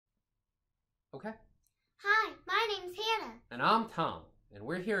Okay. Hi, my name's Hannah. And I'm Tom, and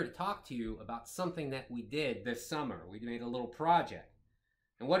we're here to talk to you about something that we did this summer. We made a little project.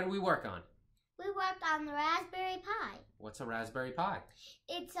 And what did we work on? We worked on the Raspberry Pi. What's a Raspberry Pi?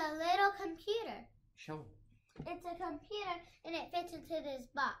 It's a little computer. Show 'em. It's a computer and it fits into this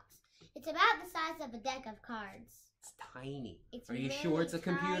box. It's about the size of a deck of cards. It's tiny. It's Are you really sure it's a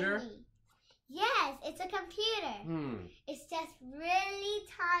computer? tiny. Yes, it's a computer. It's just really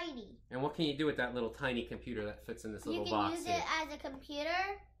tiny. And what can you do with that little tiny computer that fits in this little box? You can use it as a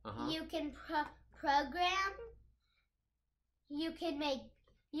computer. You can program. You can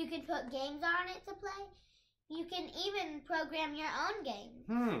put games on it to play. You can even program your own games.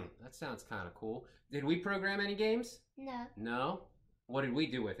 That sounds kind of cool. Did we program any games? No. No? What did we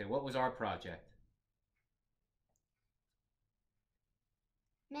do with it? What was our project?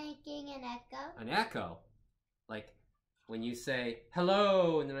 Making an echo. An echo? Like when you say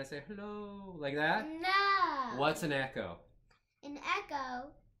hello and then I say hello, like that? No. What's an echo? An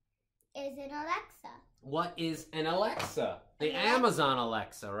echo is an Alexa. What is an Alexa? The Amazon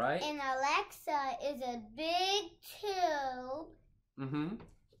Alexa, right? An Alexa is a big tube.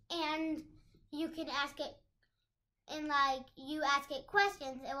 And you can ask it, and like you ask it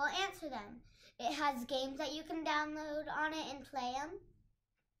questions, it will answer them. It has games that you can download on it and play them.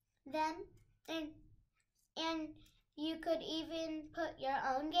 And you could even put your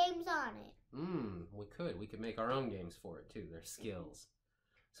own games on it. We could make our own games for it too. They're skills.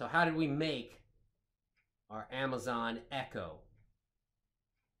 So how did we make our Amazon Echo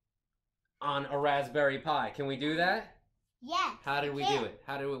on a Raspberry Pi? Can we do that? Yes. How did we do it?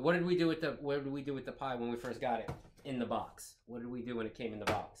 What did we do with the Pi when we first got it in the box? What did we do when it came in the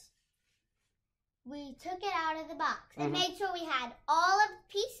box? We took it out of the box and made sure we had all of the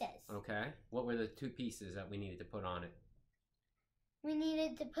pieces. Okay. What were the two pieces that we needed to put on it? We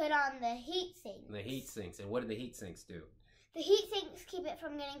needed to put on the heat sinks. The heat sinks. And what did the heat sinks do? The heat sinks keep it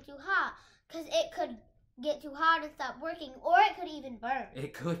from getting too hot, because it could get too hot and stop working, or it could even burn.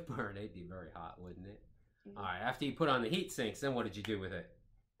 It could burn. It'd be very hot, wouldn't it? All right. After you put on the heat sinks, then what did you do with it?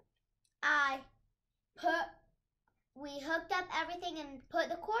 We hooked up everything and put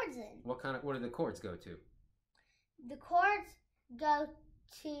the cords in. What did the cords go to? The cords go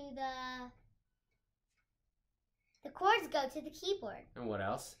to the keyboard. And what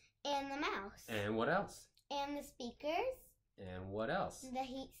else? And the mouse. And what else? And the speakers. And what else? The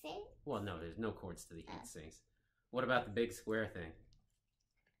heat sink. Well, no, there's no cords to the heat sinks. What about the big square thing?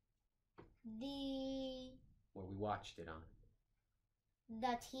 Where we watched it on.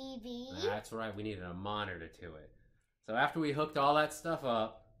 The TV. That's right, we needed a monitor to it. So after we hooked all that stuff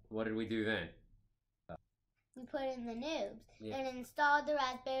up, what did we do then? We put in the noobs and installed the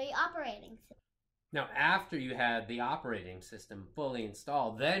Raspberry operating system. Now, after you had the operating system fully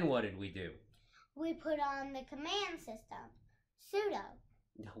installed, then what did we do? We put on the command system, sudo.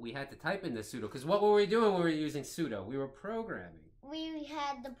 No, we had to type in the sudo, because what were we doing when we were using sudo? We were programming. We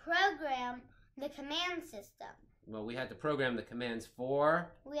had to program the command system. Well, we had to program the commands for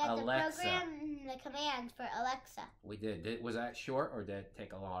Alexa. We had to program the commands for Alexa. We did. Was that short, or did it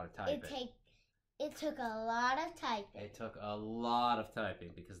take a lot of typing? It took a lot of typing. It took a lot of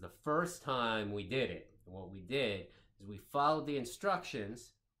typing, because the first time we did it, what we did is we followed the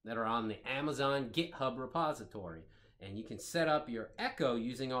instructions that are on the Amazon GitHub repository. And you can set up your Echo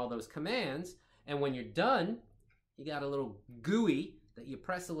using all those commands. And when you're done, you got a little GUI that you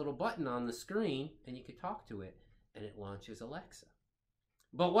press a little button on the screen and you can talk to it and it launches Alexa.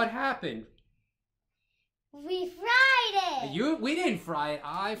 But what happened? We fried it. We didn't fry it.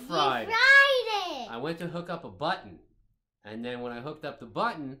 I fried it. We fried it. I went to hook up a button. And then when I hooked up the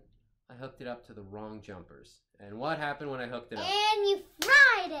button, I hooked it up to the wrong jumpers. And what happened when I hooked it up? And you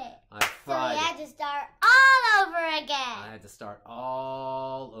fried it. I fried it. So you had to start all over again. I had to start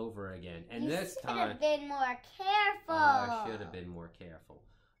all over again. And this time, you should have been more careful. I should have been more careful.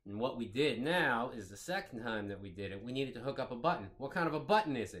 And what we did now is the second time that we did it, we needed to hook up a button. What kind of a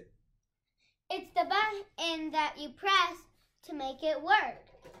button is it? It's the button that you press to make it work.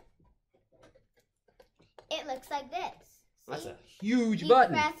 It looks like this. See? That's a huge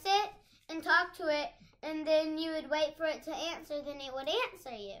button. You press it and talk to it, and then you would wait for it to answer, then it would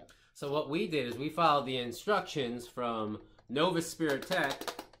answer you. So what we did is we followed the instructions from NovaSpirt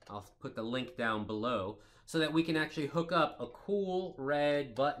Tech. I'll put the link down below so that we can actually hook up a cool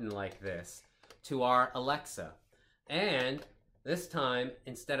red button like this to our Alexa. And this time,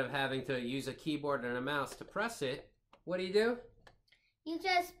 instead of having to use a keyboard and a mouse to press it, what do? You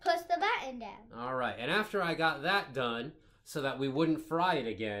just push the button down. All right, and after I got that done, so that we wouldn't fry it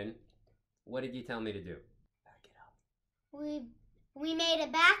again, what did you tell me to do? Back it up. We made a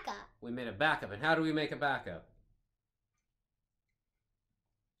backup. we made a backup. And how do we make a backup?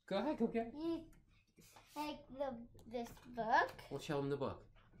 Go ahead, go get it. Like this book. We'll show them the book.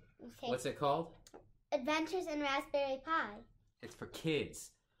 Okay. What's it called? Adventures in Raspberry Pi. It's for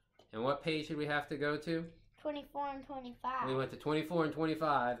kids. And what page did we have to go to? 24 and 25. We went to 24 and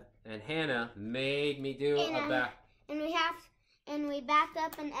 25, and Hannah made me do a back. And we backed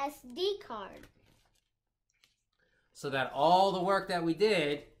up an SD card. So that all the work that we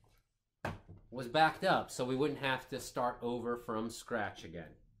did was backed up, so we wouldn't have to start over from scratch again.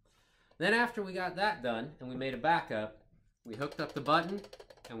 Then after we got that done and we made a backup, we hooked up the button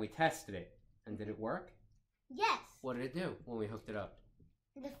and we tested it. And did it work? Yes. What did it do when we hooked it up?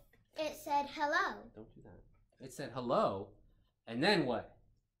 It said hello. Don't do that. It said hello, and then what?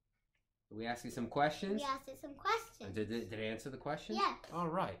 Did we ask you some questions? We asked it some questions. And did it answer the questions? Yes. All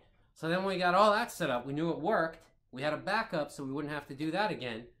right. So then when we got all that set up, we knew it worked. We had a backup so we wouldn't have to do that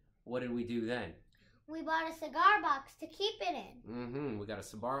again. What did we do then? We bought a cigar box to keep it in. Mm-hmm. We got a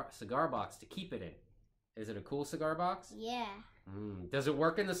cigar box to keep it in. Is it a cool cigar box? Yeah. Does it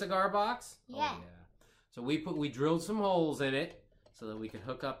work in the cigar box? Yeah. Oh, yeah. So we drilled some holes in it so that we could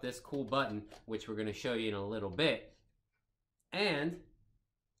hook up this cool button, which we're going to show you in a little bit. And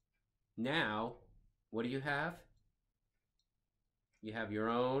now, what do you have? You have your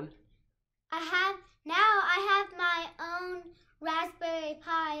own. I have my own Raspberry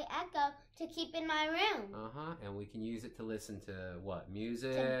Pi Echo to keep in my room. And we can use it to listen to what?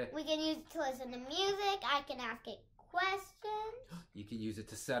 Music? We can use it to listen to music. I can ask it questions. You can use it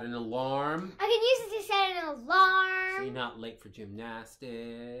to set an alarm. I can use it to set an alarm. So you're not late for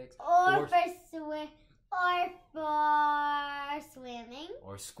gymnastics. Or for swimming.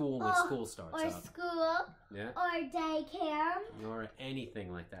 Or school when school starts or up. School. Yeah. Or daycare. Or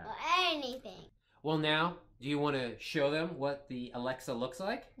anything like that. Or anything. Well, now, do you want to show them what the Alexa looks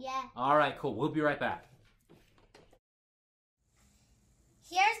like? Yeah. All right, cool. We'll be right back.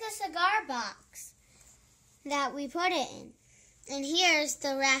 Here's the cigar box that we put it in. And here's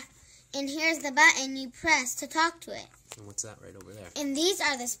the button you press to talk to it. And what's that right over there? And these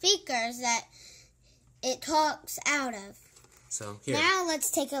are the speakers that it talks out of. So here. Now let's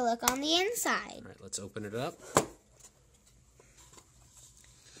take a look on the inside. All right, let's open it up.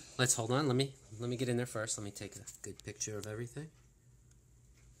 Let's hold on. Let me get in there first. Let me take a good picture of everything.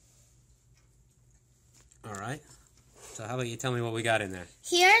 All right. So how about you tell me what we got in there?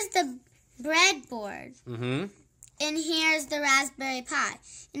 Here's the breadboard. Mm-hmm. And here's the Raspberry Pi.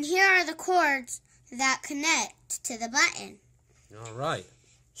 And here are the cords that connect to the button. All right.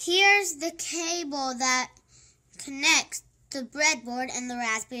 Here's the cable that connects the breadboard and the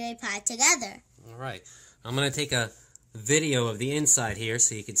Raspberry Pi together. All right. I'm going to take a video of the inside here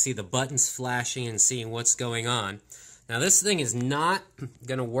so you can see the buttons flashing and seeing what's going on. Now this thing is not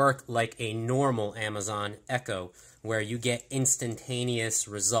going to work like a normal Amazon Echo where you get instantaneous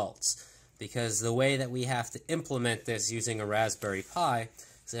results, because the way that we have to implement this using a Raspberry Pi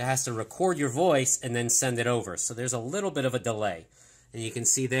is it has to record your voice and then send it over. So there's a little bit of a delay. And you can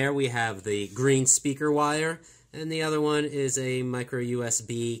see there we have the green speaker wire, and the other one is a micro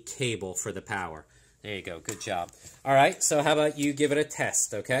USB cable for the power. There you go. Good job. All right, so how about you give it a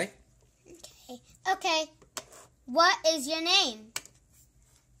test, okay? Okay. What is your name?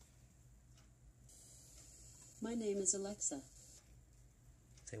 My name is Alexa.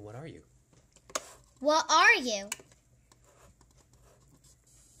 Say, what are you? What are you?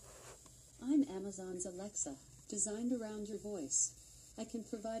 I'm Amazon's Alexa, designed around your voice. I can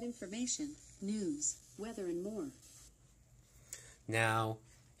provide information, news, weather, and more. Now,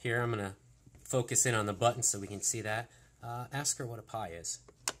 here I'm going to focus in on the button so we can see that. Ask her what a Pi is.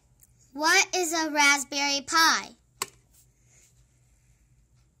 What is a Raspberry Pi?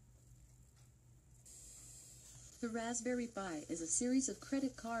 The Raspberry Pi is a series of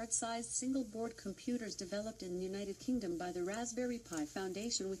credit card-sized single-board computers developed in the United Kingdom by the Raspberry Pi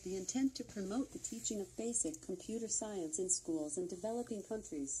Foundation with the intent to promote the teaching of basic computer science in schools in developing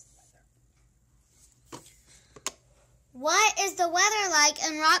countries. What is the weather like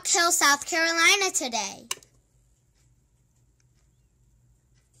in Rock Hill, South Carolina today?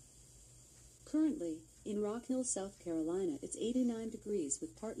 Currently, in Rock Hill, South Carolina, it's 89 degrees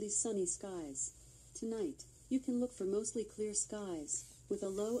with partly sunny skies. Tonight, you can look for mostly clear skies with a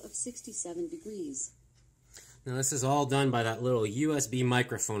low of 67 degrees. Now this is all done by that little USB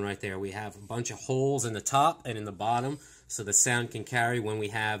microphone right there. We have a bunch of holes in the top and in the bottom so the sound can carry when we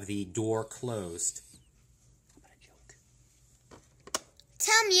have the door closed. How about a joke?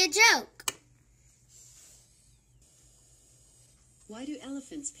 Tell me a joke. Why do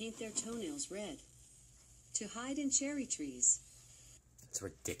elephants paint their toenails red? To hide in cherry trees. It's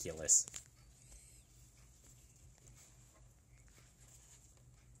ridiculous.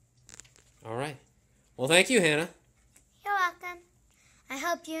 All right. Well, thank you, Hannah. You're welcome. I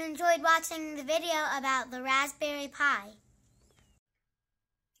hope you enjoyed watching the video about the Raspberry Pi.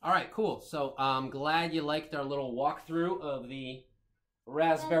 All right, cool. So I'm glad you liked our little walkthrough of the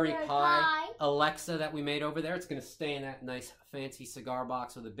Raspberry Pi Alexa that we made over there. It's going to stay in that nice fancy cigar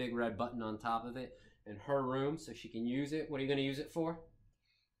box with a big red button on top of it in her room so she can use it. What are you going to use it for?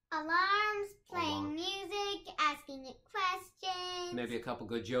 Alarms, playing music, asking it questions. Maybe a couple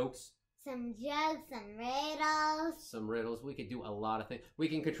good jokes. Some jokes, some riddles. Some riddles. We could do a lot of things. We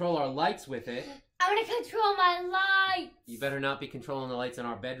can control our lights with it. I want to control my lights. You better not be controlling the lights in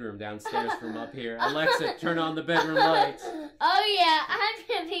our bedroom downstairs from up here. Alexa, turn on the bedroom lights. Oh yeah, I'm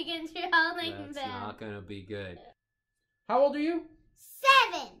going to be controlling them. That's not going to be good. How old are you?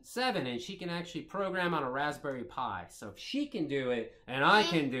 7. 7, and she can actually program on a Raspberry Pi. So if she can do it, and I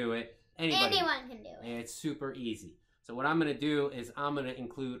can do it, anyone can do it. And it's super easy. So what I'm going to do is I'm going to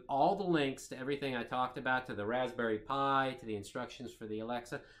include all the links to everything I talked about, to the Raspberry Pi, to the instructions for the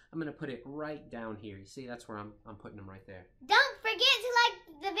Alexa. I'm going to put it right down here. You see, that's where I'm putting them right there. Don't forget to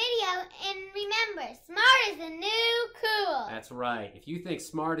like the video, and remember, smart is the new cool. That's right. If you think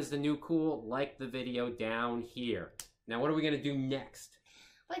smart is the new cool, like the video down here. Now, what are we going to do next?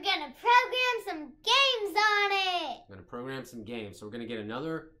 We're going to program some games on it. We're going to program some games. So we're going to get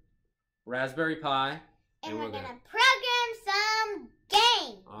another Raspberry Pi. And we're going to program some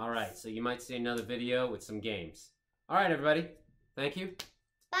games. All right. So you might see another video with some games. All right, everybody. Thank you.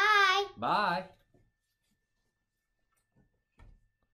 Bye. Bye.